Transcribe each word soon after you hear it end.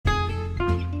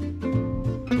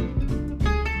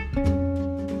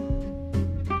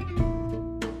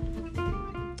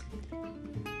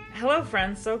Hello,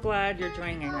 friends. So glad you're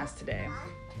joining us today.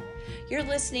 You're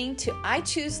listening to I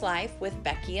Choose Life with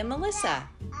Becky and Melissa.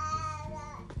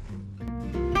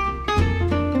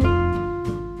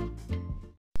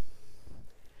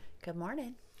 Good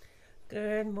morning.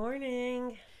 Good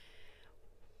morning.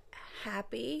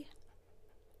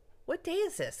 What day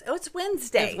is this? Oh, it's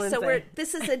Wednesday. It's Wednesday. So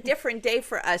this is a different day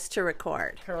for us to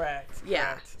record. Correct.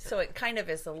 Yeah. So it kind of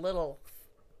is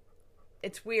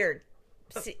it's weird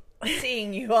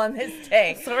seeing you on this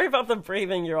day. Sorry about the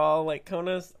breathing. You're all like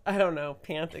Kona's, I don't know,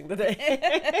 panting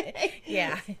today.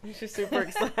 Yeah. She's super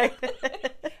excited.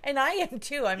 And I am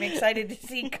too. I'm excited to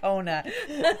see Kona.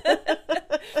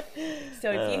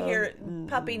 So if you hear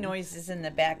puppy noises in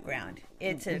the background,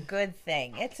 it's a good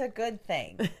thing. It's a good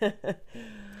thing.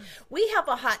 We have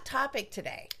a hot topic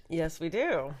today. Yes, we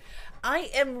do.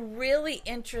 I am really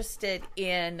interested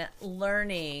in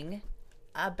learning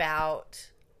about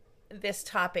this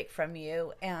topic from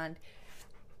you, and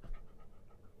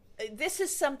this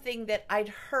is something that I'd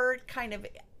heard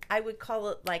I would call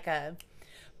it like a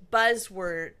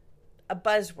buzzword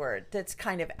that's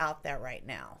kind of out there right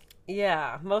now.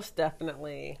 Yeah, most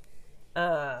definitely.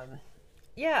 So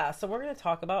we're going to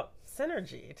talk about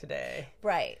synergy today.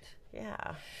 Right.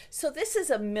 Yeah. So this is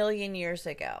 1,000,000 years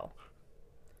ago.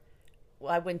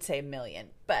 Well, I wouldn't say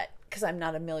 1,000,000, but because I'm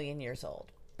not 1,000,000 years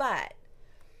old. But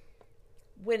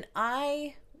when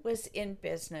I was in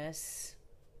business,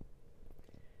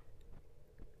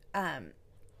 a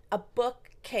book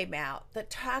came out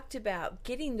that talked about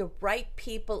getting the right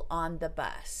people on the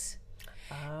bus.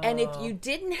 Oh. And if you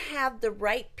didn't have the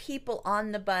right people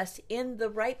on the bus in the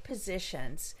right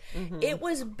positions, it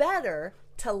was better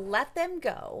to let them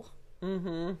go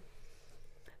than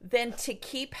to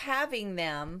keep having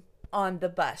them on the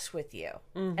bus with you.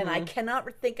 And I cannot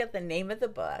think of the name of the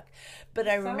book, but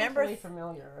I remember really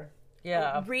familiar.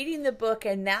 Yeah. Reading the book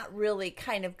and that really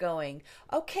kind of going,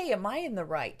 okay, am I in the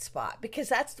right spot? Because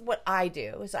that's what I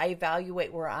do, is I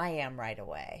evaluate where I am right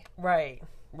away. Right.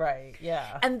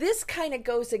 Yeah. And this kind of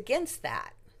goes against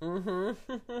that. So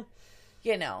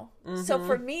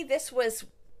for me, this was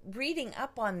reading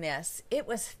up on this. It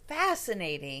was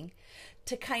fascinating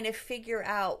to kind of figure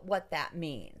out what that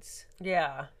means.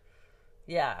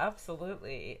 Yeah,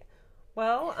 absolutely.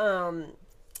 Well,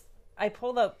 I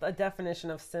pulled up a definition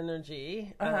of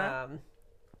synergy.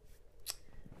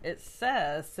 It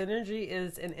says synergy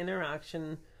is an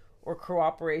interaction or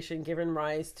cooperation giving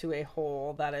rise to a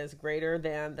whole that is greater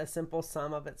than the simple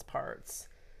sum of its parts.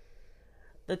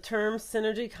 The term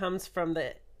synergy comes from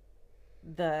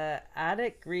the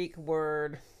Attic Greek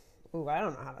word. Ooh, I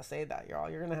don't know how to say that, y'all.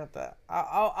 You're gonna have to.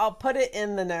 I'll put it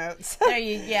in the notes.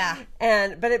 Yeah.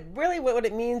 But it really what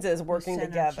it means is working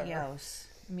together.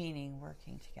 Meaning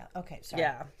working together. Okay, sorry.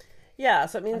 Yeah.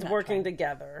 So it means working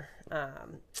together.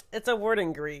 It's a word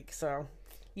in Greek, so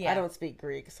I don't speak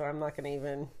Greek, so I'm not gonna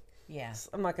even. Yeah.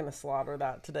 I'm not gonna slaughter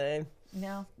that today.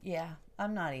 No. Yeah.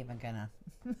 I'm not even gonna.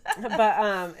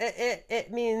 But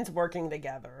it means working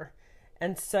together,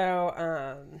 and so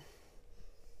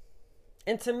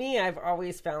and to me, I've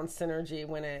always found synergy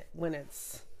when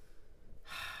it's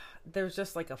there's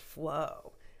just like a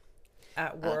flow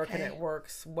at work, and it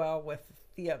works well with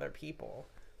the other people.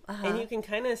 And you can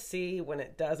kind of see when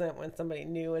it doesn't, when somebody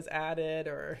new is added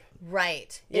or...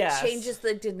 Right. It changes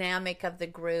the dynamic of the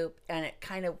group, and it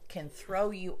kind of can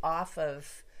throw you off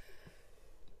of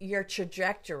your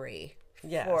trajectory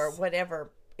for whatever,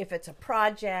 if it's a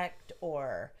project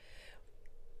or,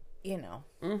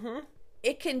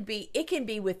 It can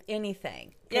be with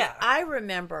anything. Yeah. I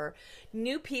remember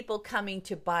new people coming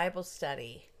to Bible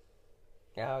study.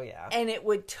 Oh, yeah. And it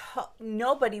would,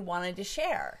 nobody wanted to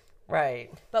share.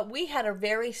 Right. But we had a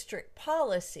very strict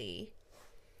policy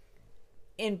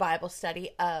in Bible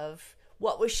study of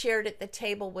what was shared at the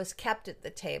table was kept at the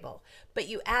table. But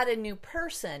you add a new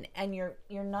person and you're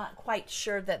not quite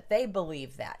sure that they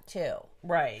believe that too.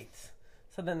 Right.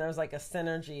 So then there's like a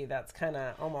synergy that's kind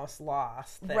of almost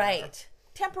lost there. Right.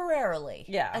 Temporarily.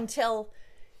 Yeah. Until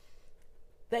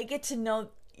they get to know,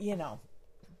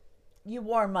 you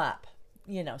warm up,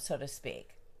 so to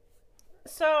speak.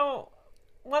 So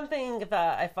one thing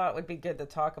that I thought would be good to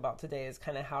talk about today is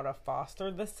kind of how to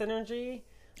foster the synergy.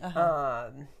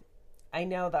 I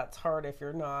know that's hard if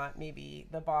you're not maybe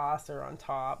the boss or on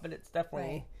top, but it's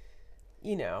definitely,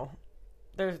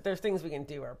 there's things we can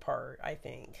do our part, I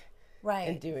think. Right.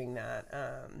 In doing that.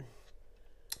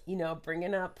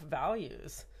 Bringing up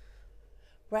values.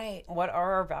 Right. What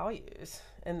are our values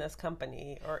in this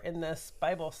company or in this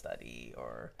Bible study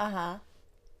or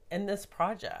in this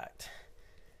project?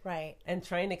 Right. And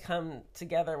trying to come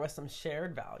together with some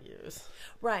shared values.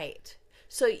 Right.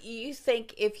 So you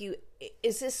think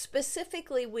is this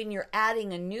specifically when you're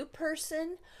adding a new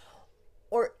person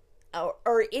or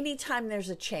anytime there's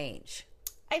a change?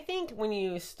 I think when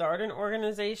you start an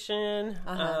organization,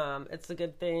 it's a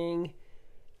good thing.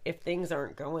 If things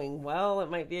aren't going well, it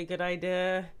might be a good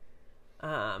idea.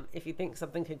 If you think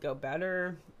something could go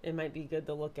better, it might be good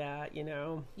to look at,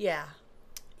 Yeah.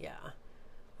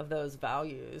 of those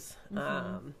values.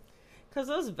 Because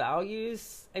those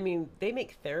values, I mean, they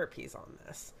make therapies on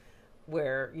this,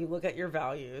 where you look at your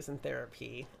values in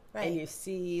therapy and you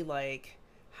see, like,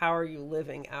 how are you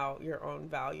living out your own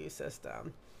value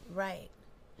system? Right.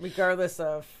 Regardless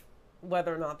of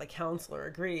whether or not the counselor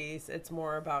agrees, it's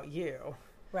more about you.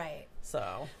 Right.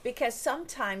 So, because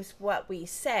sometimes what we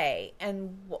say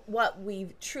and what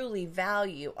we truly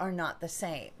value are not the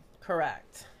same.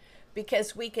 Correct.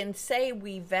 Because we can say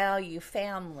we value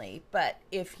family, but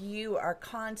if you are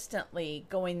constantly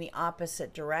going the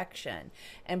opposite direction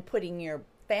and putting your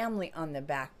family on the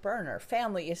back burner,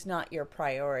 family is not your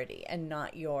priority and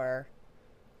not your...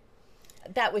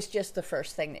 That was just the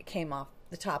first thing that came off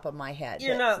the top of my head.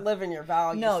 You're not living your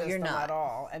value system you're not. at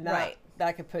all. And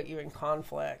that could put you in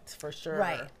conflict for sure.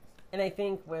 Right. And I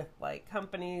think with like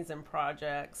companies and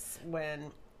projects,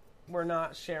 when we're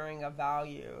not sharing a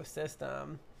value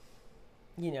system,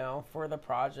 for the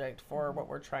project, for what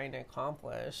we're trying to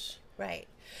accomplish. Right.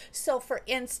 So for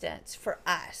instance, for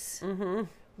us,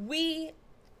 we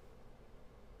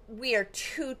are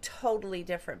two totally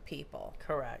different people.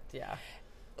 Correct. Yeah.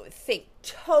 Think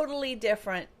totally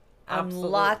different on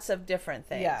Absolutely. lots of different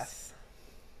things. Yes.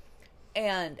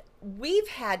 And we've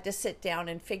had to sit down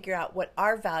and figure out what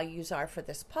our values are for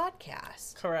this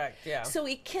podcast. Correct. Yeah. So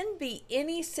it can be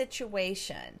any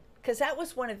situation, because that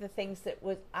was one of the things that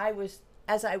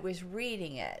as I was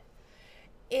reading it,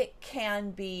 it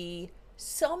can be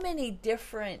so many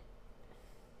different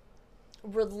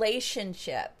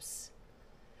relationships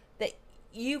that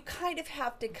you kind of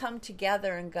have to come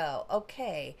together and go,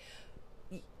 okay,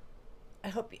 I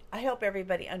hope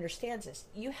everybody understands this.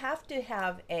 You have to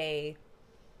have a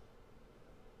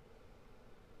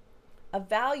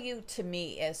value. To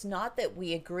me, is not that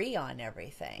we agree on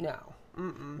everything. No.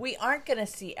 Mm-mm. We aren't going to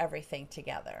see everything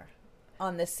together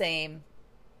on the same.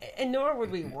 And nor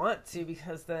would we want to,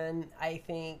 because then I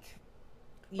think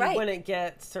you Right. wouldn't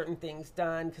get certain things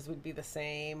done because we'd be the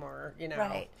same, or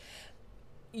Right.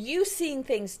 You seeing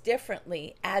things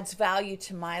differently adds value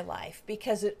to my life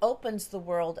because it opens the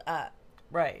world up.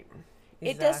 Right.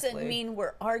 It doesn't mean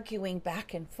we're arguing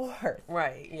back and forth.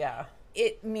 Right. Yeah.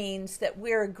 It means that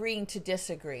we're agreeing to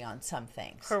disagree on some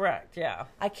things. Correct. Yeah.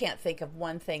 I can't think of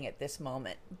one thing at this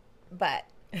moment, but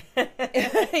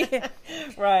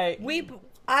Right.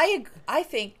 I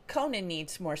think Conan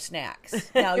needs more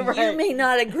snacks. Now you Right. may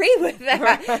not agree with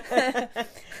that.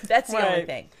 That's the only Right.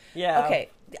 thing. Yeah. Okay.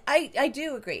 I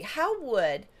do agree. How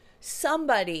would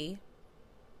somebody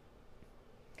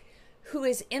who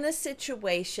is in a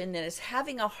situation that is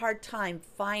having a hard time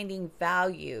finding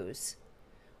values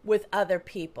with other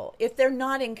people, if they're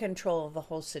not in control of the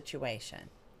whole situation?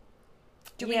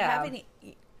 Do we have any?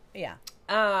 Yeah.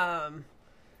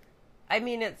 I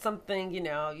mean, it's something,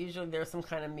 usually there's some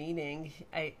kind of meeting.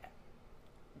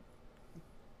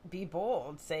 Be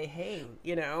bold, say, hey,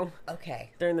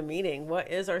 Okay. during the meeting,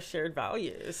 what is our shared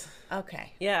values?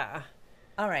 Okay. Yeah.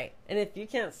 All right. And if you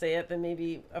can't say it, then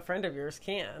maybe a friend of yours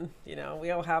can.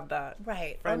 We all have that.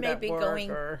 Right. Or Friend maybe at work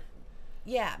going. or...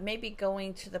 Yeah, maybe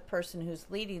going to the person who's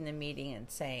leading the meeting and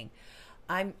saying,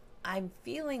 I'm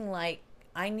feeling like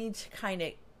I need to kind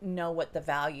of know what the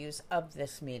values of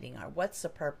this meeting are. What's the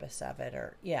purpose of it?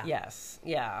 Or Yes.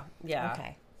 Yeah. Yeah.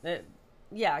 Okay.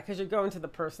 Yeah, because you're going to the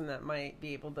person that might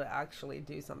be able to actually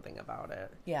do something about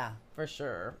it. Yeah. For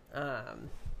sure. And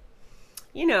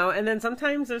then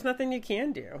sometimes there's nothing you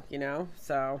can do,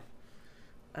 so,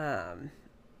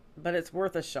 but it's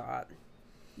worth a shot.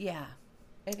 Yeah,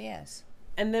 it is.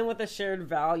 And then with the shared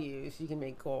values, you can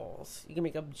make goals. You can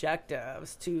make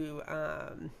objectives to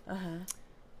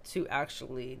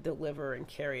actually deliver and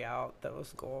carry out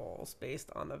those goals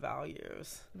based on the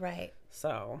values. Right.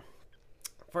 So,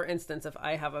 for instance, if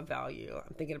I have a value,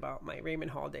 I'm thinking about my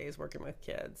Raymond Hall days working with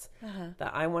kids,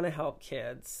 that I want to help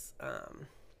kids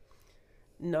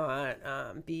not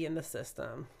be in the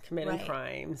system, committing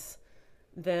crimes,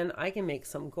 then I can make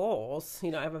some goals.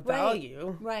 I have a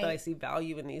value that I see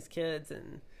value in these kids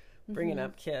and bringing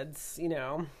up kids,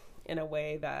 in a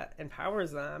way that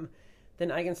empowers them.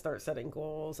 Then I can start setting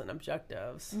goals and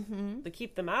objectives to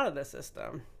keep them out of the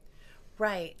system.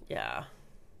 Right. Yeah.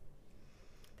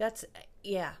 That's,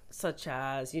 yeah. Such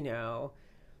as,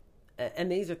 and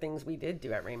these are things we did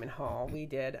do at Raymond Hall. We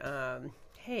did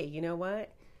hey, you know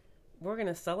what? We're going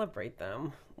to celebrate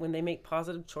them when they make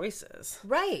positive choices.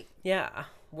 Right. Yeah.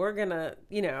 We're going to,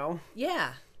 Yeah.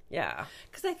 yeah.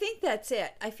 Because I think that's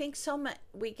it. I think so much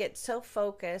we get so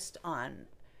focused on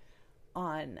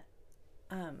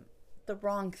the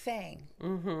wrong thing.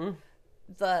 Mm-hmm.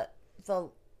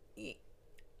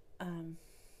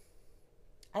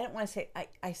 I don't want to say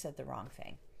I said the wrong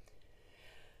thing.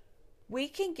 We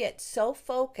can get so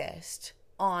focused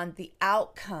on the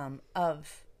outcome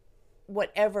of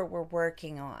whatever we're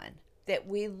working on that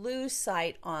we lose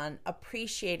sight on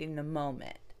appreciating the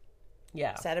moment.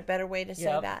 Yeah. Is that a better way to say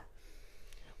Yep. that?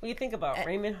 Well, you think about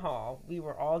Raymond Hall, we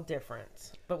were all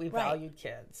different, but we Right. valued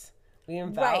kids. We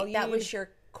valued, Right. That was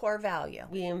your core value.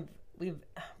 we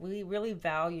really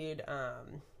valued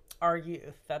our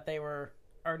youth, that they were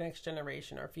our next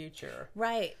generation, our future.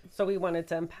 Right. So we wanted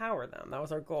to empower them. That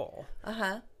was our goal.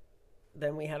 Uh-huh.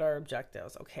 Then we had our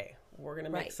objectives. Okay, we're going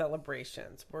to make Right.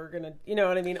 celebrations. We're going to, you know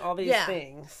what I mean? All these Yeah.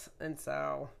 things. And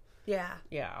so, Yeah.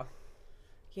 yeah.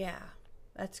 Yeah.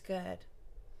 That's good.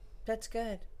 That's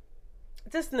good.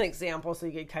 Just an example so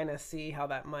you could kind of see how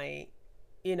that might,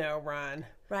 run.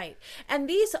 Right. And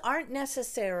these aren't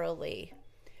necessarily,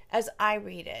 as I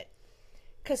read it,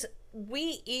 because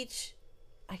we each,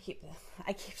 I keep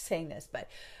saying this, but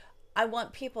I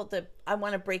want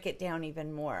to break it down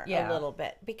even more a little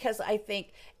bit, because I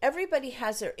think everybody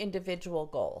has their individual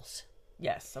goals.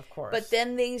 Yes, of course. But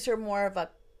then these are more of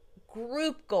a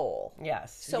group goal.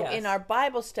 Yes. So yes. in our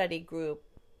Bible study group,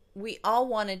 we all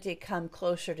wanted to come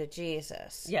closer to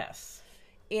Jesus. Yes.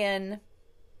 In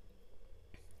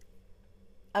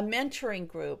a mentoring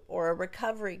group or a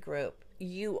recovery group,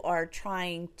 you are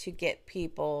trying to get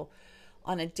people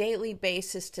on a daily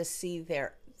basis to see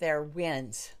their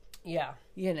wins. Yeah.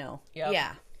 Yep. Yeah.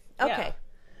 Yeah. Okay.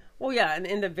 Well, yeah, and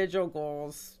individual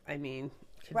goals, could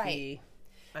Right. be,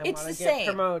 I It's want to the get same.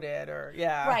 promoted, or,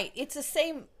 yeah. Right. It's the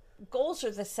same. Goals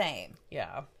are the same.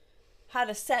 Yeah. How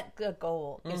to set the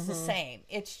goal is the same.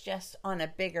 It's just on a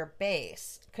bigger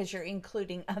base because you're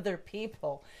including other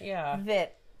people Yeah.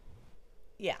 that,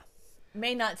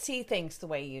 may not see things the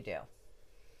way you do.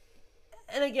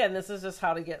 And again, this is just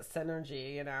how to get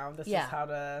synergy, This Yeah. is how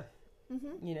to,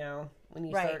 when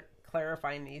you Right. start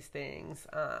clarifying these things.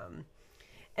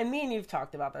 And me and you've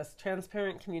talked about this,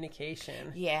 transparent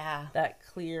communication. Yeah. That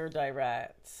clear,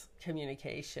 direct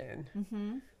communication.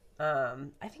 Mm-hmm.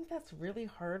 I think that's really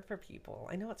hard for people.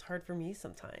 I know it's hard for me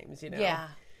sometimes, Yeah.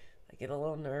 I get a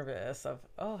little nervous of,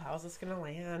 how's this going to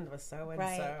land with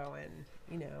so-and-so? Right.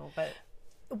 And, but...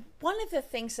 One of the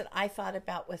things that I thought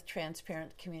about with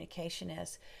transparent communication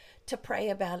is to pray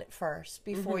about it first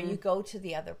before you go to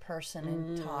the other person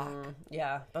and talk.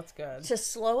 Yeah, that's good. To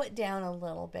slow it down a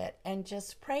little bit and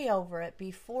just pray over it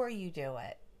before you do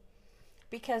it.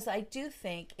 Because I do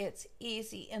think it's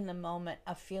easy in the moment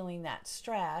of feeling that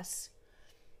stress.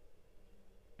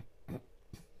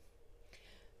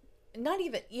 Not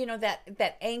even,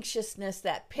 that anxiousness,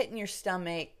 that pit in your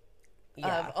stomach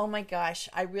of, oh my gosh,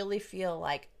 I really feel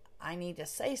like I need to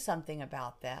say something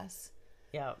about this.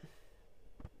 Yeah.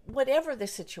 Whatever the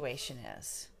situation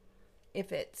is.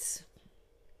 If it's,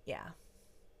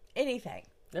 anything.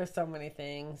 There's so many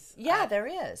things. Yeah, there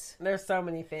is. There's so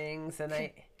many things,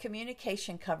 and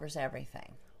Communication covers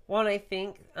everything. Well, and I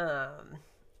think there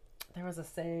was a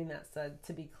saying that said,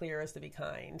 "To be clear is to be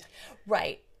kind."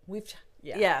 Right.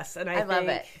 Yes, and I love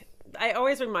it. I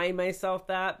always remind myself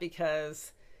that,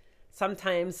 because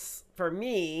sometimes for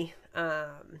me,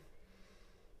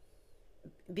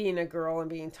 being a girl and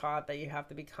being taught that you have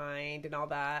to be kind and all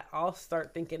that, I'll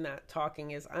start thinking that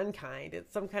talking is unkind.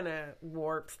 It's some kind of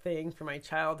warped thing from my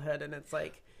childhood, and it's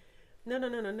like,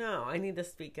 no, I need to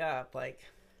speak up,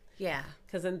 Yeah.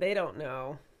 because then they don't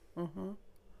know,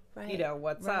 Right.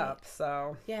 what's Right. up.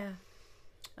 So Yeah.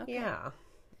 Okay. yeah,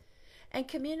 And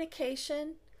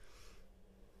communication,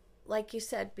 like you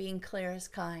said, being clear is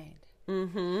kind.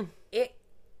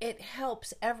 It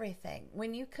helps everything.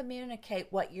 When you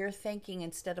communicate what you're thinking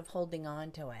instead of holding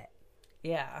on to it.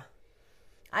 yeah,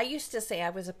 I used to say I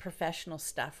was a professional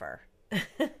stuffer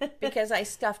because I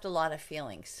stuffed a lot of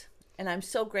feelings. And I'm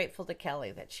so grateful to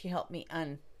Kelly that she helped me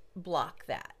unblock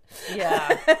that.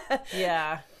 yeah,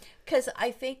 yeah, Because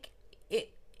I think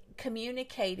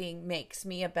communicating makes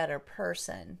me a better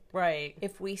person. right,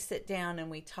 If we sit down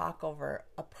and we talk over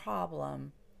a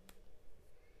problem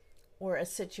or a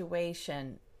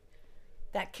situation,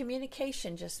 that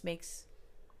communication just makes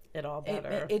it all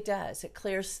better. it does. It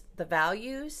clears the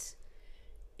values.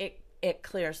 It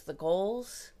clears the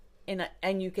goals,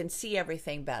 and you can see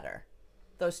everything better.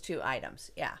 Those two items.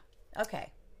 Yeah.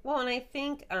 Okay. Well, and I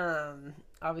think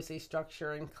obviously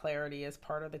structure and clarity is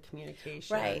part of the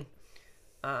communication. Right.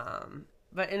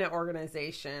 But in an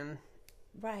organization,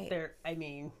 Right.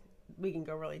 we can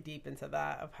go really deep into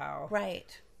that of how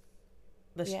Right.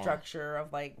 the Yeah. structure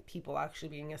of like people actually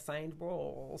being assigned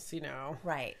roles,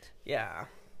 Right. Yeah.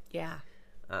 Yeah.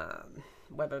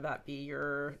 Whether that be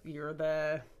you're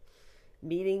the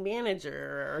meeting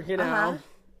manager or,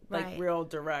 like Right. real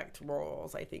direct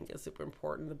roles, I think is super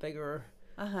important. The bigger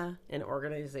an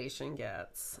organization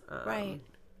gets. Right.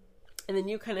 And then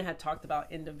you kind of had talked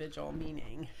about individual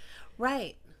meaning.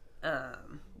 Right.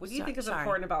 What do you think is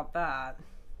important about that?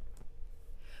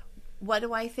 What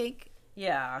do I think?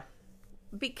 Yeah.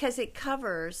 Because it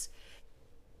covers,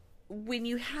 when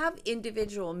you have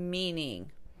individual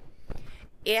meaning,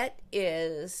 it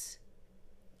is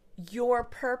your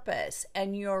purpose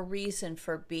and your reason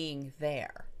for being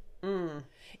there.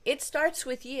 It starts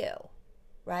with you,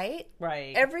 right?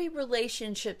 Right. Every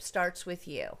relationship starts with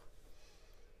you.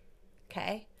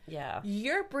 Okay? Yeah.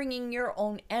 You're bringing your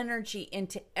own energy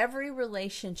into every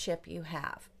relationship you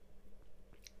have.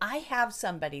 I have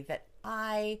somebody that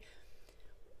I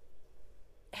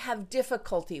have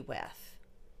difficulty with.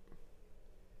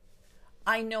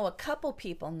 I know a couple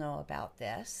people know about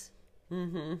this.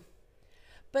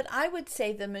 But I would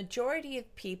say the majority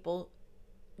of people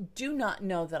do not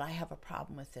know that I have a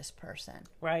problem with this person.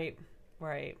 Right.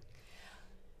 Right.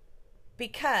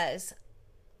 Because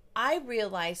I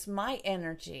realize my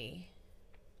energy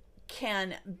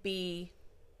can be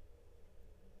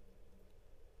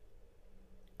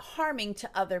harming to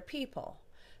other people.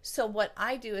 So what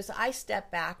I do is I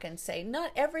step back and say,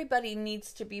 not everybody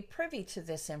needs to be privy to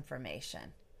this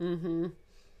information.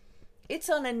 It's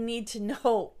on a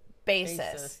need-to-know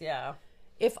basis. Yeah.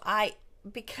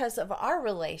 Because of our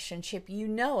relationship, you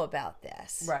know about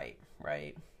this. Right.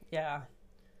 Right. Yeah.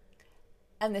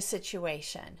 And the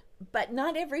situation. But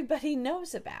not everybody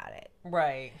knows about it.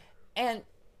 Right. And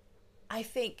I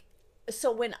think,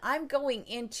 so when I'm going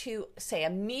into, say,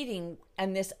 a meeting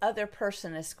and this other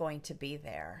person is going to be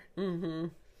there,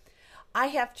 I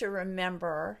have to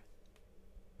remember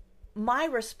my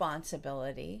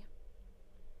responsibility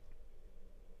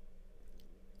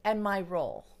and my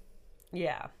role.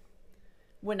 Yeah.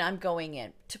 When I'm going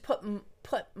in, to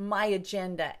put my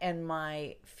agenda and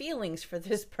my feelings for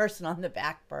this person on the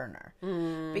back burner.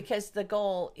 Because the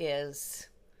goal is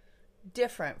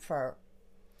different for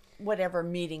whatever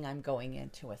meeting I'm going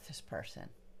into with this person.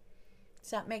 Does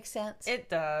that make sense? It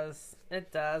does.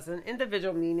 It does. And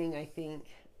individual meaning, I think,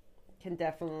 can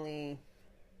definitely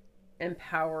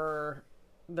empower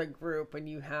the group when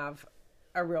you have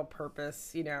a real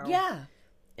purpose, Yeah.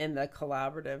 in the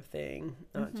collaborative thing,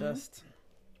 not just.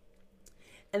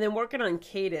 And then working on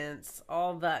cadence,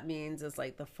 all that means is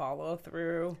like the follow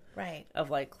through, Right. of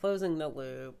like closing the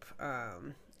loop,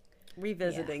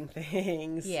 revisiting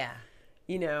things. Yeah.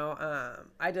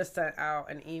 I just sent out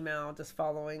an email just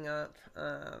following up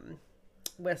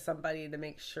with somebody to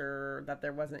make sure that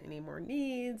there wasn't any more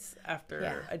needs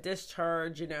after a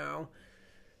discharge,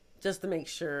 just to make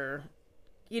sure,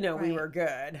 we were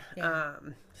good. Yeah.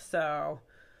 So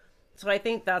I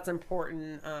think that's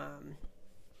important.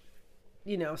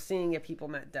 Seeing if people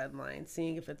met deadlines,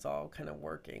 seeing if it's all kind of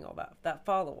working, all that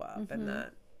follow up and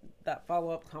that follow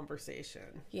up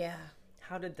conversation. Yeah.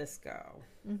 How did this go?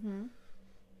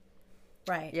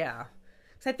 Right. Yeah.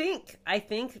 So I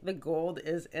think the gold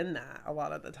is in that a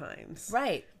lot of the times.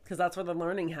 Right. Because that's where the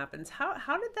learning happens.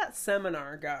 How did that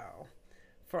seminar go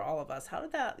for all of us? How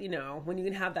did that, when you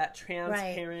can have that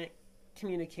transparent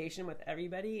communication with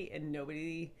everybody and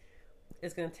nobody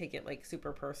is going to take it like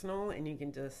super personal, and you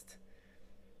can just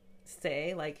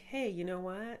say like, hey, you know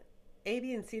what? A,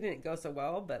 B, and C didn't go so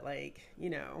well, but like,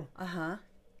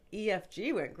 E, F,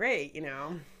 G went great,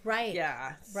 Right.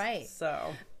 Yeah. Right.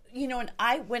 So,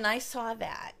 and when I saw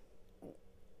that,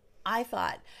 I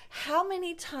thought, how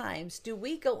many times do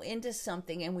we go into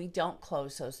something and we don't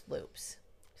close those loops?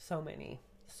 so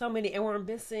many, and we're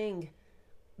missing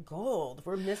gold.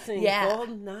 We're missing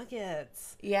gold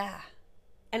nuggets. Yeah.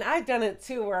 And I've done it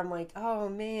too, where I'm like, oh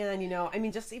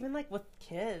man, just even like with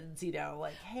kids,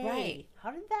 like, hey,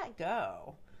 how did that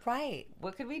go? Right.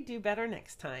 What could we do better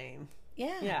next time?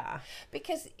 Yeah. Yeah.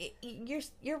 Because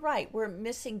you're right. We're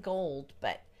missing gold,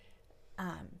 but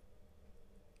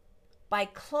by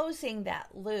closing that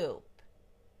loop,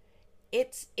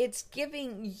 it's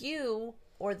giving you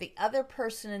or the other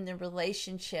person in the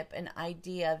relationship an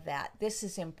idea that this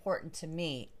is important to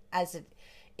me, as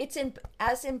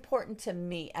important to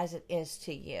me as it is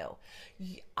to you.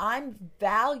 I'm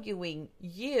valuing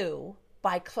you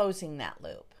by closing that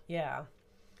loop. Yeah.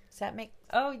 Does that make...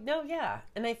 Oh, no, yeah.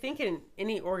 And I think in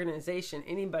any organization,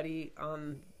 anybody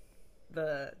on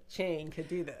the chain could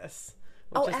do this.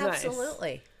 Which is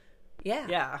absolutely. Nice. Yeah.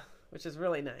 Yeah, which is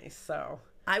really nice. So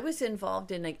I was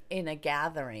involved in a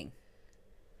gathering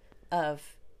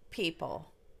of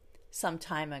people some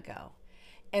time ago.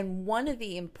 And one of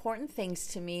the important things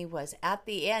to me was at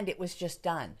the end, it was just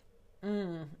done.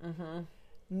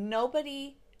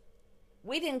 Nobody,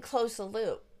 we didn't close the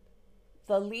loop.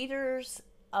 The leaders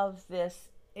of this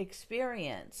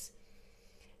experience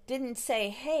didn't say,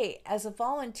 hey, as a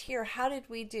volunteer, how did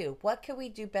we do? What can we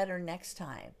do better next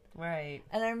time? right.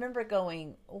 And I remember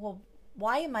going, well,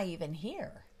 why am I even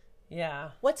here? Yeah.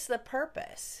 What's the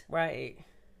purpose? Right.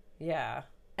 Yeah.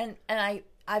 And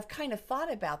I've kind of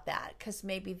thought about that because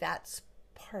maybe that's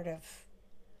part of...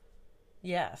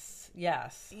 Yes.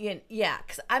 Yes. Yeah,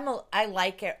 because I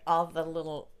like it, all the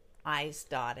little I's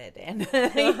dotted and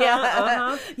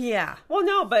yeah. Well,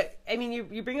 no, but I mean,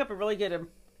 you bring up a really good,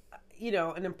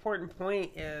 an important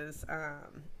point is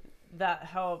that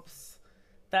helps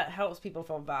people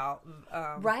feel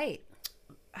Right.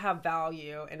 have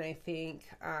value, and I think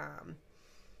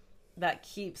that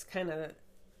keeps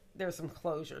there's some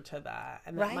closure to that,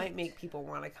 and that Right. might make people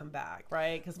want to come back,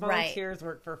 right? Because volunteers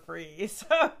work for free,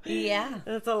 so Yeah.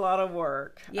 it's a lot of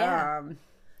work. Yeah.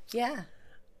 Yeah.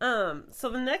 So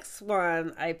the next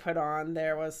one I put on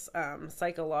there was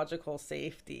psychological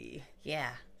safety.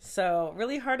 Yeah. So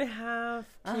really hard to have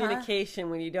communication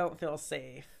when you don't feel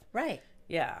safe. Right.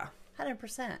 Yeah.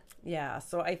 100%. Yeah.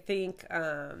 So I think,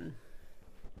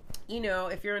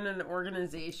 if you're in an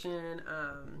organization,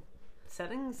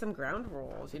 setting some ground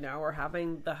rules, or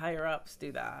having the higher ups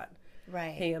do that.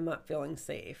 Right. Hey, I'm not feeling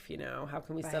safe. How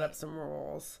can we set up some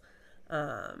rules?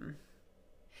 And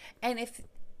if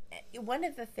one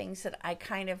of the things that I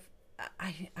kind of,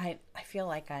 I feel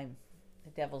like I'm the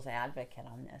devil's advocate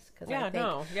on this because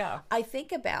I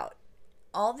think about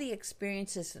all the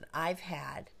experiences that I've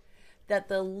had that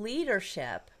the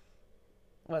leadership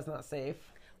was not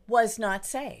safe. Was not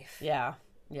safe. Yeah.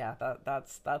 Yeah.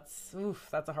 That's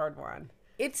a hard one.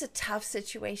 It's a tough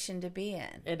situation to be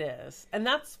in. It is. And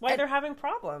that's why they're having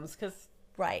problems, because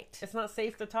right. It's not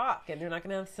safe to talk and you're not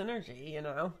going to have synergy,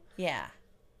 Yeah.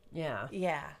 Yeah.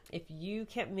 Yeah. If you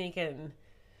can't make an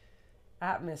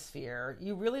atmosphere,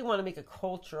 you really want to make a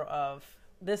culture of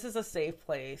this is a safe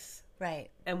place. Right.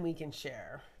 And we can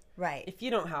share. Right. If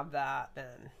you don't have that,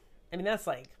 then, that's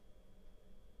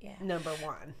number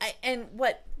one. And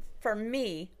for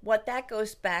me, what that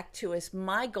goes back to is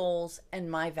my goals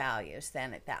and my values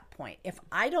then at that point. If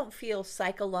I don't feel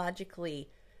psychologically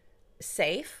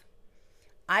safe,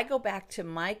 I go back to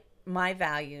my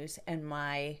values and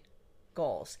my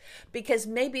goals, because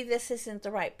maybe this isn't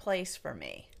the right place for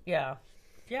me. Yeah.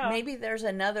 Yeah. Maybe there's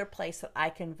another place that I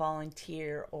can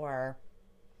volunteer or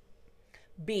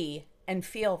be and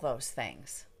feel those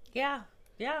things. Yeah.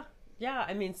 Yeah.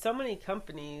 Yeah. So many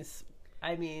companies,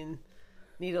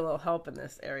 need a little help in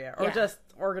this area, or just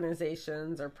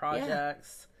organizations or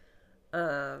projects.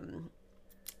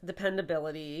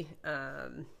 Dependability.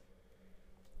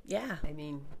 Yeah.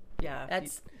 Yeah.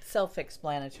 That's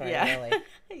self-explanatory, really.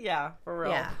 Yeah, for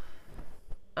real.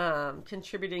 Yeah.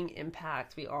 Contributing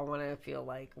impact. We all want to feel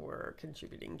like we're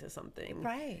contributing to something.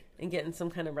 Right. And getting some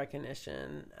kind of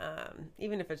recognition.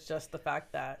 Even if it's just the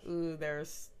fact that,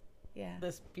 there's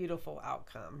this beautiful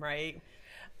outcome, right?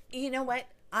 You know what?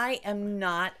 I am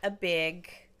not a big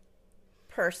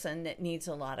person that needs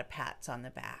a lot of pats on the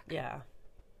back. Yeah.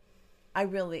 I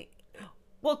really...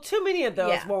 Well, too many of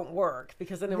those won't work,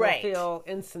 because then it will feel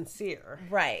insincere.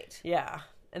 Right. Yeah.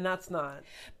 And that's not...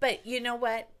 But you know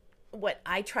what? What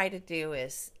I try to do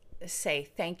is say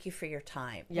thank you for your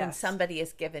time. Yes. When somebody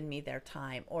has given me their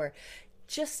time, or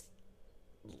just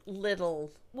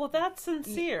little... Well, that's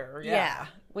sincere. Yeah.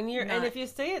 When you're... and if you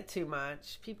say it too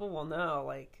much, people will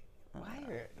know, why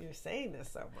you're saying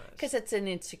this so much. Because it's an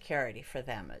insecurity for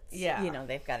them. It's,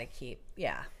 they've got to keep...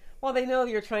 Yeah. Well, they know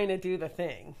you're trying to do the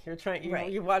thing. You're trying.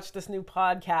 You watch this new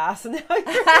podcast, and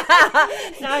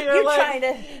now you're trying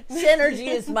to. Synergy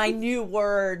is my new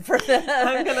word for them.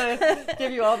 I'm gonna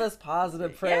give you all this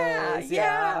positive praise.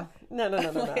 Yeah.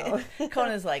 No.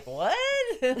 Conan's like, what?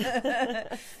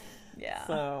 Yeah.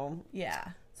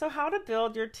 So how to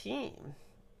build your team?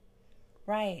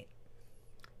 Right.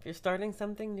 If you're starting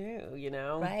something new,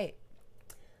 Right.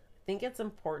 I think it's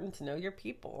important to know your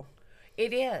people.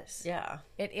 It is. Yeah.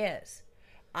 It is.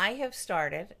 I have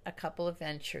started a couple of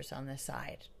ventures on the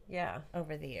side. Yeah.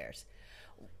 Over the years.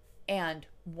 And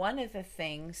one of the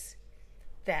things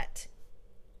that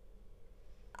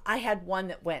I had one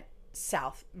that went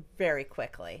south very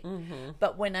quickly. Mm-hmm.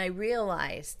 But when I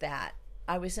realized that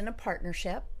I was in a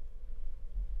partnership.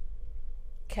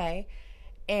 Okay.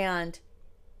 And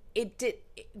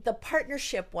the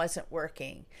partnership wasn't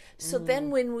working. So then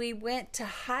when we went to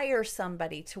hire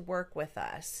somebody to work with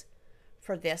us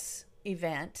for this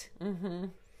event,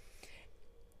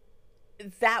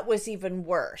 that was even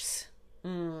worse.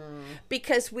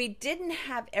 Because we didn't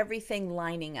have everything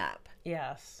lining up.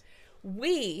 Yes.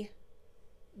 We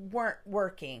weren't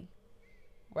working.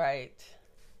 Right.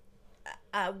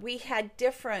 We had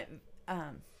different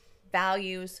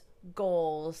values,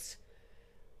 goals.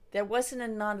 There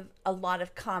wasn't a lot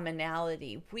of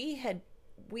commonality. We had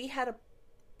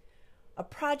a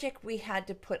project we had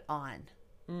to put on.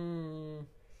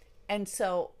 And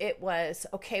so it was,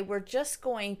 okay, we're just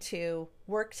going to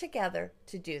work together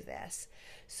to do this.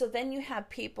 So then you have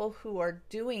people who are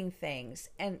doing things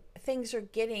and things are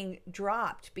getting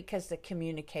dropped because the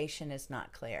communication is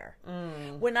not clear.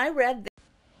 When I read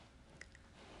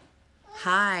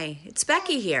Hi, it's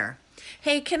Becky here.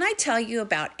 Hey, can I tell you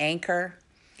about Anchor?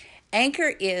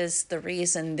 Anchor is the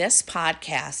reason this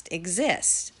podcast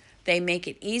exists. They make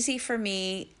it easy for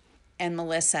me and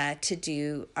Melissa to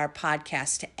do our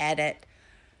podcast, to edit,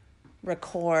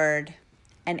 record,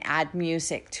 and add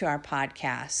music to our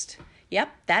podcast.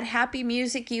 Yep, that happy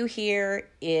music you hear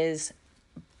is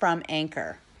from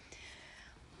Anchor.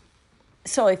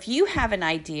 So if you have an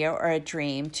idea or a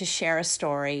dream to share a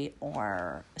story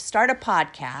or start a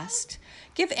podcast,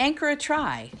 give Anchor a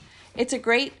try. It's a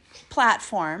great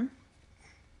platform.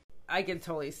 I can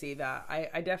totally see that.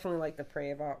 I definitely like to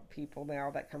pray about people now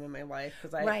that come in my life,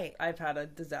 because I've had a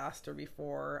disaster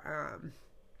before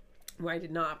where I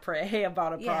did not pray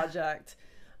about a project.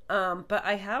 But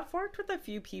I have worked with a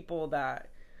few people that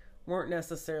weren't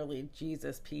necessarily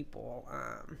Jesus people,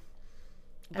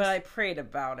 but I prayed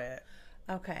about it.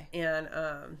 Okay. And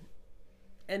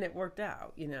it worked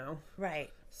out, you know? Right.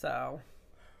 So.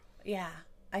 Yeah.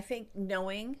 I think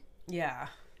knowing. Yeah.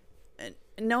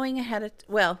 Knowing ahead of,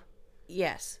 well,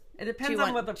 yes. It depends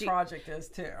on what the project is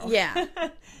too. Yeah.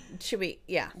 Should we?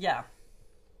 Yeah. Yeah.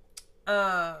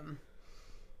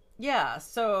 Yeah.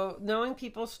 So knowing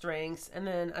people's strengths and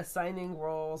then assigning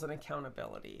roles and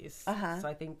accountabilities. So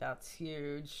I think that's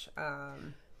huge.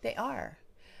 They are.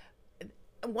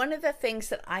 One of the things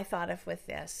that I thought of with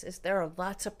this is there are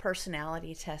lots of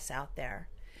personality tests out there.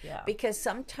 Yeah. Because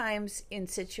sometimes in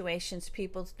situations,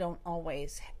 people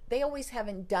they always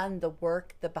haven't done the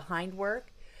work, the behind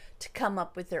work, to come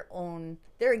up with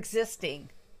they're existing.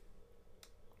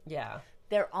 Yeah.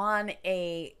 They're on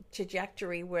a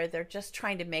trajectory where they're just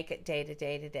trying to make it day to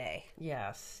day to day.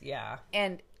 Yes. Yeah.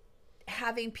 And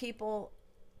having people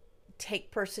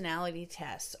take personality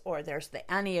tests, or there's the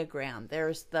Enneagram,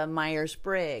 there's the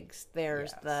Myers-Briggs,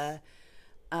 there's the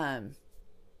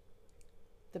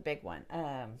big one.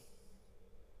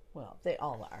 Well, they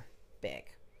all are big.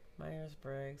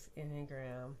 Myers-Briggs,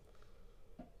 Enneagram.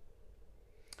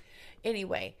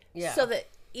 Anyway, so that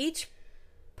each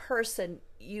person,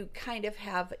 you kind of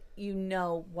have,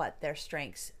 what their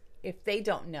strengths. If they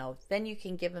don't know, then you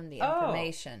can give them the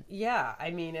information. Yeah. I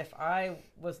mean, if I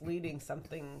was leading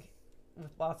something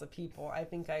with lots of people, I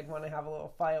think I'd want to have a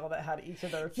little file that had each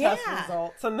of their test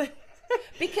results. And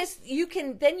because you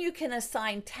can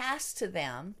assign tasks to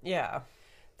them. Yeah.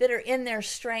 That are in their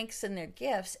strengths and their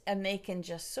gifts, and they can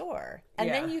just soar. And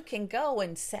then you can go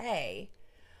and say,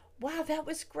 wow, that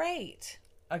was great.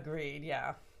 Agreed.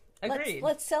 Yeah. Agreed.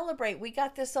 Let's celebrate. We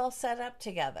got this all set up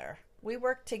together. We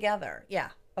worked together. Yeah.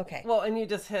 Okay. Well, and you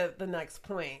just hit the next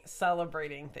point,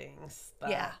 celebrating things.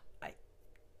 I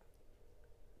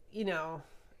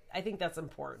think that's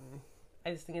important.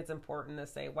 I just think it's important to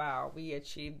say, wow, we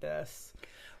achieved this.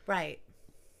 Right.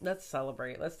 Let's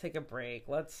celebrate. Let's take a break.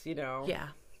 Let's, Yeah.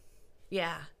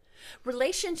 Yeah.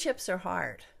 Relationships are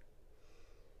hard.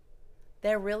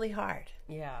 They're really hard.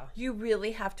 Yeah. You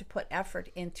really have to put effort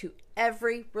into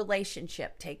every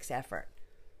relationship. Takes effort.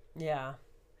 Yeah.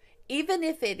 Even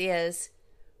if it is,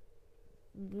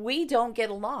 we don't get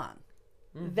along.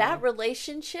 Mm-hmm. That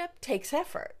relationship takes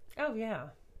effort. Oh, yeah.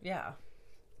 Yeah.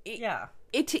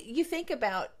 You think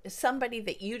about somebody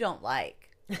that you don't like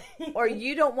or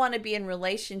you don't want to be in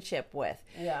relationship with.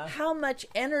 Yeah. How much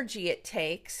energy it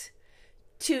takes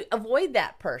to avoid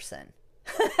that person.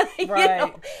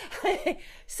 Right.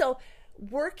 So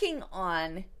working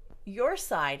on your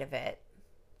side of it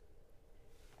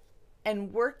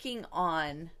and working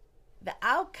on the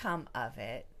outcome of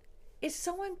it is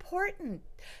so important.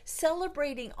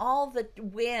 Celebrating all the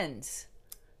wins.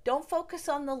 Don't focus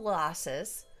on the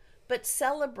losses, but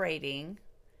celebrating,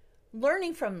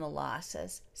 learning from the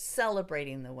losses,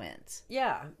 celebrating the wins.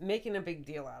 Yeah, making a big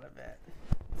deal out of it.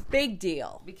 Big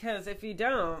deal. Because if you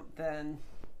don't, then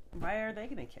why are they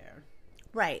going to care?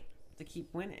 Right. To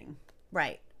keep winning.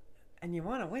 Right. And you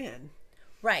want to win.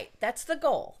 Right. That's the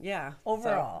goal. Yeah.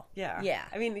 Overall. So, yeah. Yeah.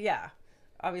 I mean, yeah.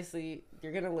 Obviously,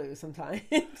 you're going to lose sometimes.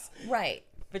 Right.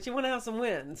 But you want to have some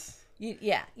wins. You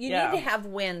need to have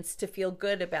wins to feel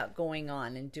good about going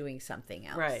on and doing something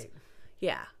else. Right.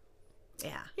 Yeah.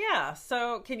 Yeah. Yeah.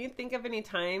 So can you think of any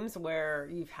times where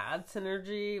you've had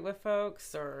synergy with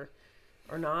folks or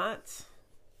not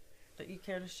that you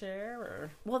care to share?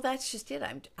 Or Well, that's just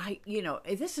it.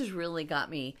 This has really got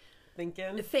me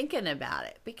thinking about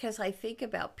it, because I think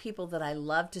about people that I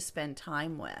love to spend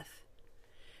time with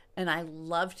and I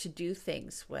love to do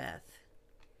things with.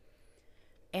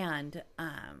 And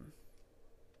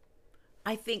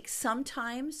I think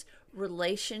sometimes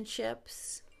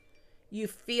relationships, you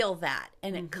feel that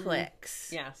and it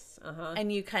clicks. Yes. Uh-huh.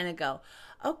 And you kind of go,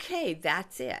 okay,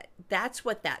 that's it. That's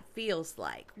what that feels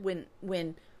like.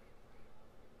 When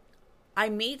I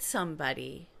meet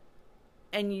somebody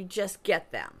and you just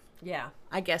get them. Yeah.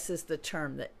 I guess is the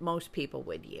term that most people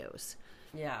would use.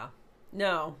 Yeah.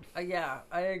 No. Yeah,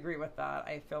 I agree with that.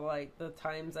 I feel like the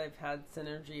times I've had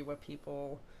synergy with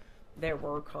people, there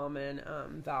were common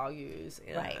values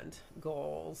and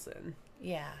goals and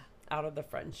out of the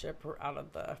friendship or out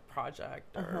of the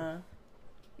project. Or,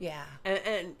 Yeah.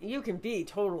 And you can be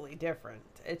totally different.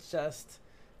 It's just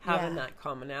having that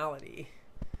commonality.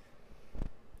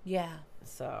 Yeah.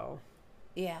 So.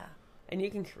 Yeah. And you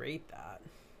can create that.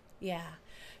 Yeah.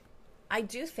 I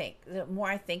do think, the more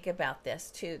I think about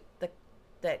this too,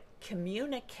 that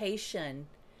communication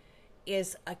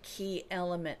is a key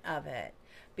element of it.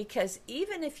 Because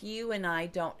even if you and I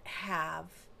don't have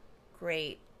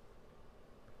great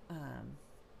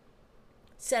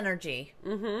synergy,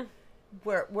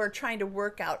 we're trying to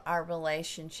work out our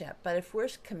relationship. But if we're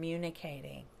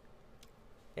communicating,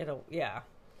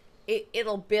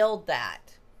 It'll build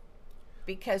that,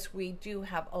 because we do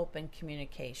have open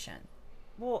communication.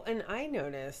 Well, and I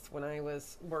noticed when I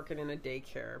was working in a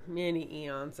daycare many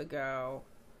eons ago,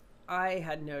 I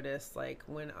had noticed, like,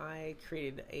 when I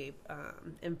created a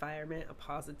environment of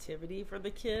positivity for the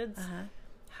kids,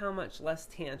 how much less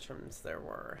tantrums there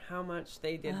were, how much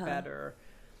they did better.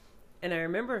 And I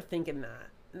remember thinking that,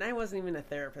 and I wasn't even a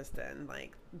therapist then,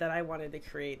 like, that I wanted to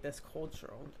create this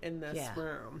culture in this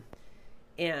room.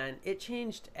 And it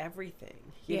changed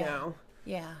everything, you know?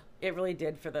 Yeah. It really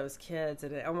did for those kids,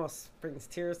 and it almost brings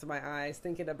tears to my eyes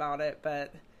thinking about it.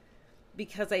 But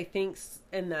because I think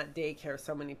in that daycare,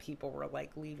 so many people were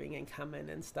like leaving and coming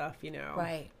and stuff, you know.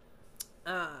 Right.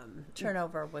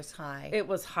 Turnover was high. It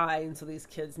was high, and so these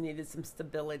kids needed some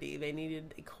stability. They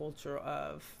needed a culture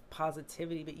of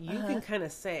positivity. But you can kind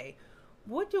of say,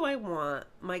 what do I want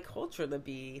my culture to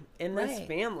be in this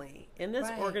family, in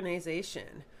this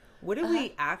organization? What are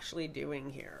we actually doing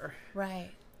here? Right.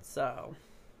 So.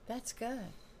 That's good.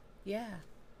 Yeah.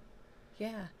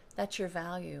 Yeah. That's your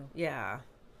value. Yeah.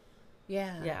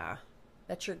 Yeah. Yeah.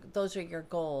 Those are your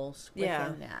goals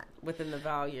within that. Within the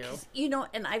value. You know,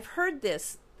 and I've heard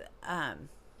this,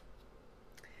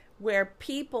 where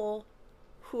people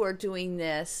who are doing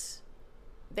this,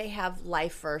 they have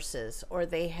life verses, or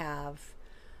they have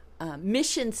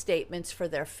mission statements for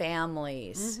their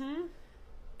families.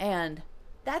 And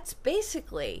that's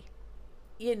basically,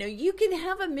 you know, you can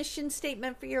have a mission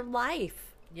statement for your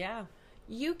life. Yeah.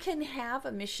 You can have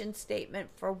a mission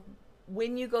statement for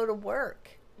when you go to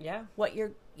work. Yeah. What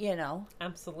you're, you know.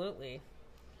 Absolutely.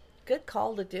 Good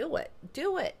call to do it.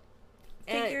 Do it.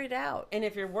 Figure it out. And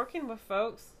if you're working with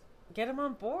folks, get them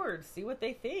on board. See what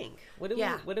they think. What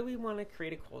do we want to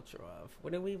create a culture of?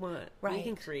 What do we want? Right. We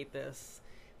can create this.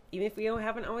 Even if we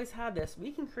haven't always had this,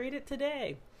 we can create it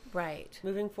today. Right.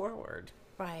 Moving forward.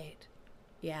 Right.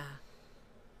 Yeah.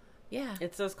 Yeah.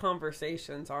 It's those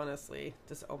conversations, honestly.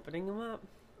 Just opening them up.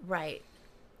 Right.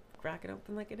 Crack it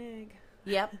open like an egg.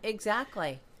 Yep.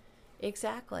 Exactly.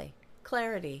 Exactly.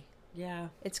 Clarity. Yeah.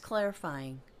 It's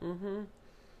clarifying.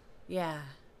 Yeah.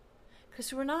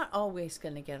 Because we're not always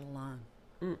going to get along.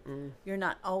 You're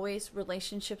not always,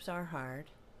 relationships are hard.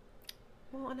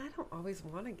 Well, and I don't always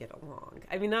want to get along.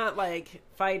 I mean, not like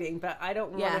fighting, but I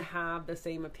don't want to have the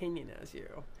same opinion as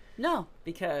you. No.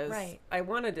 Because I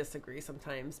want to disagree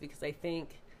sometimes, because I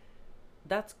think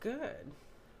that's good.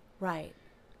 Right.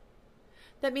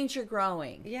 That means you're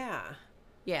growing. Yeah.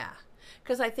 Yeah.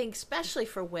 Because I think especially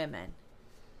for women,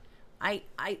 I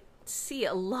see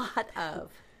a lot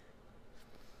of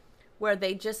where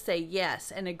they just say yes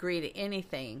and agree to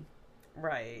anything.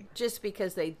 Right. Just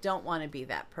because they don't want to be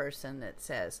that person that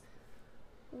says,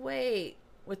 wait,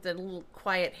 with the little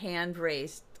quiet hand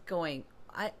raised going,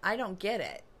 I don't get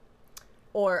it.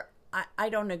 or I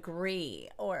don't agree,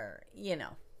 or, you know.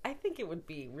 I think it would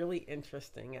be really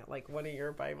interesting at like one of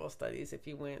your Bible studies if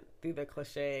you went through the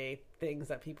cliche things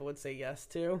that people would say yes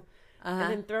to, and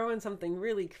then throw in something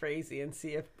really crazy and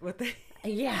see if what they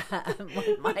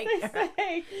what they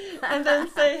say, and then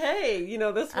say, hey, you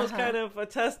know, this was kind of a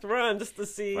test run just to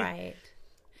see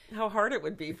how hard it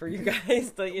would be for you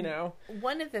guys to, you know.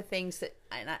 One of the things that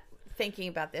I'm thinking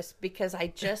about this because I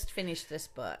just finished this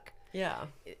book. Yeah.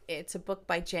 It's a book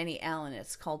by Jenny Allen.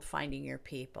 It's called Finding Your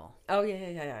People. Oh,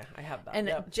 yeah. I have that.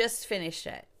 And just finished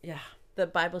it. Yeah. The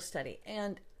Bible study.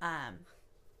 And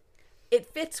it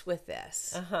fits with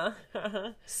this.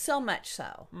 So much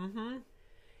so. Mm-hmm.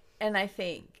 And I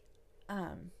think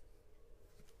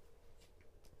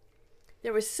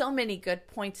there was so many good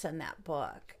points in that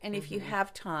book. And if you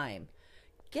have time,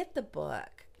 get the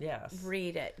book. Yes.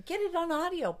 Read it. Get it on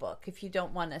audiobook if you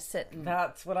don't want to sit and...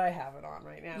 That's what I have it on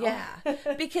right now.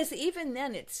 Yeah. Because even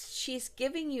then she's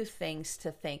giving you things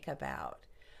to think about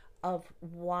of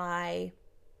why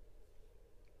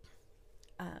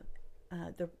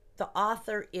the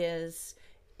author is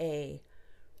a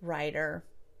writer,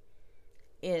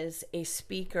 is a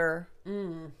speaker,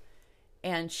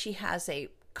 and she has a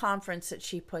conference that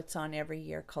she puts on every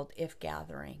year called If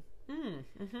Gathering.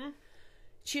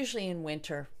 It's usually in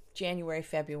winter, January,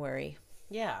 February.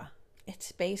 Yeah.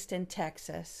 It's based in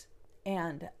Texas.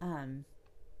 And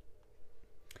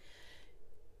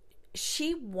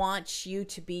she wants you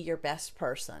to be your best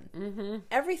person.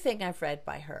 Everything I've read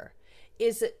by her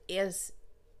is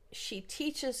she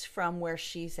teaches from where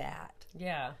she's at.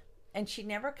 Yeah. And she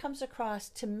never comes across,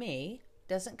 to me,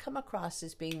 doesn't come across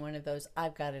as being one of those,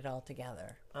 I've got it all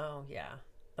together. Oh, yeah.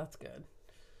 That's good.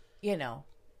 You know.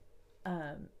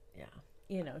 Yeah.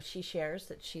 You know, she shares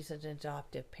that she's an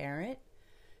adoptive parent.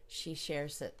 She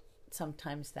shares that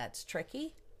sometimes that's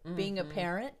tricky, being a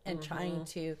parent and trying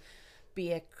to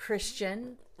be a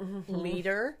Christian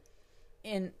leader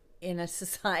in a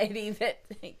society that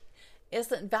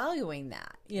isn't valuing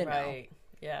that, you know. Right.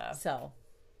 Yeah. So,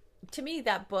 to me,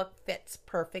 that book fits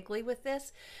perfectly with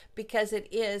this because it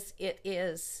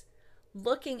is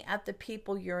looking at the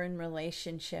people you're in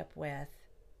relationship with.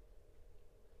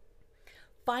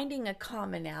 Finding a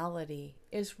commonality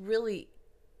is really,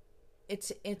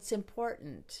 it's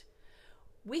important.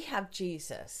 We have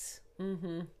Jesus.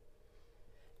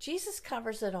 Jesus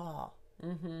covers it all.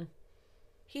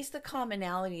 He's the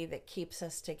commonality that keeps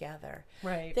us together.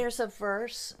 Right. There's a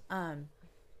verse, and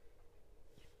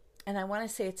I want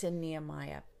to say it's in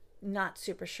Nehemiah. Not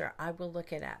super sure. I will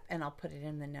look it up and I'll put it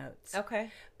in the notes.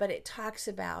 Okay. But it talks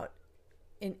about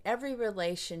in every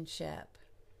relationship,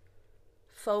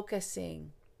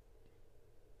 focusing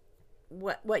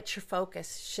what your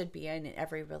focus should be in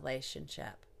every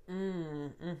relationship.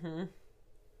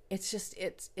 It's just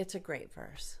it's a great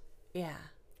verse. Yeah.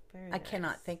 Very I nice.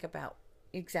 cannot think about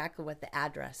exactly what the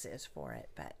address is for it,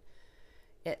 but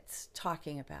it's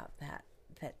talking about that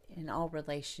in all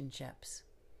relationships.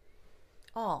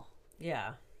 All.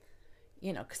 Yeah.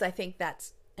 You know, because I think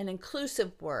that's an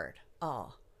inclusive word,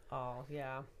 all. Oh,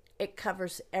 yeah. It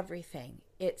covers everything.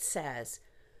 It says,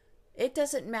 it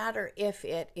doesn't matter if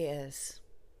it is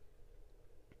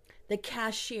the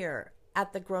cashier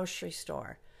at the grocery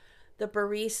store, the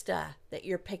barista that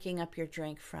you're picking up your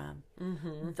drink from.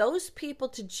 Those people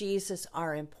to Jesus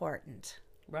are important.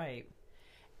 Right.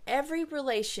 Every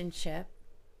relationship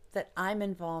that I'm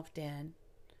involved in,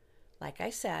 like I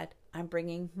said, I'm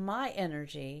bringing my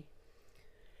energy,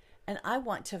 and I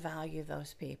want to value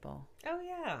those people. Oh,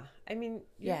 yeah. I mean,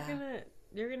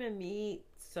 you're gonna meet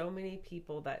so many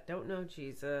people that don't know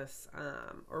Jesus,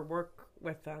 or work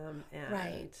with them, and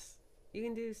Right. you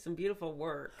can do some beautiful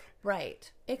work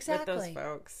Right. Exactly. with those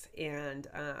folks. And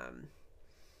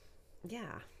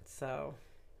yeah, so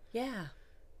Yeah.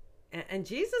 and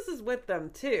Jesus is with them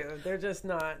too. They're just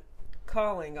not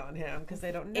calling on him because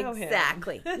they don't know him.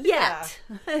 Exactly. Yet. Yeah.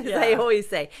 As I always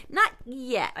say, not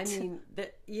yet. I mean,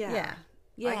 Yeah.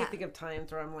 I can think of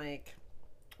times where I'm like,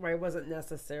 where I wasn't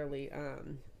necessarily,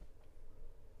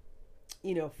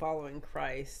 following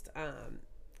Christ, and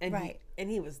Right.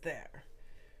 he was there.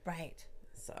 Right.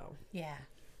 So Yeah.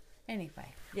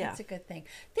 Anyway, Yeah. that's a good thing.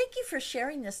 Thank you for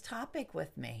sharing this topic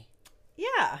with me.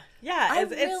 yeah,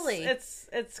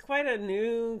 it's quite a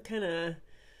new kind of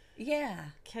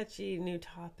Yeah. catchy new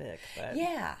topic, but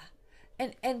Yeah.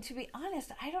 And to be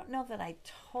honest, I don't know that I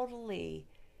totally,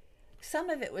 some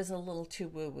of it was a little too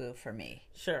woo-woo for me.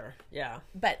 sure, yeah,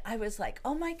 But I was like,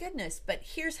 oh my goodness, but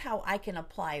here's how I can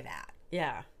apply that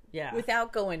yeah.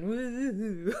 without going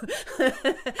woo.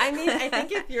 I mean, I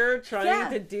think if you're trying Yeah.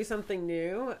 to do something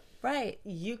new, Right.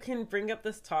 You can bring up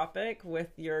this topic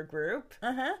with your group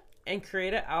and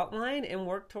create an outline and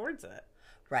work towards it.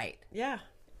 Right. Yeah.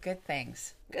 Good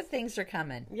things. Good things are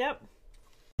coming. Yep.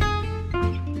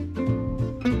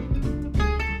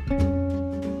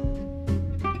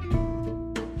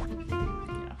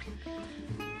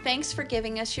 Thanks for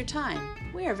giving us your time.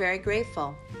 We are very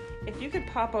grateful. If you could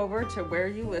pop over to where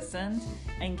you listened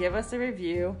and give us a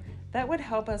review, that would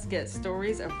help us get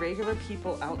stories of regular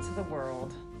people out to the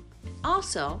world.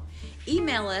 Also,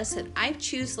 email us at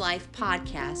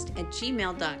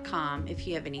iChooseLifePodcast@gmail.com if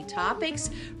you have any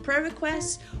topics, prayer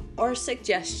requests, or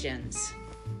suggestions.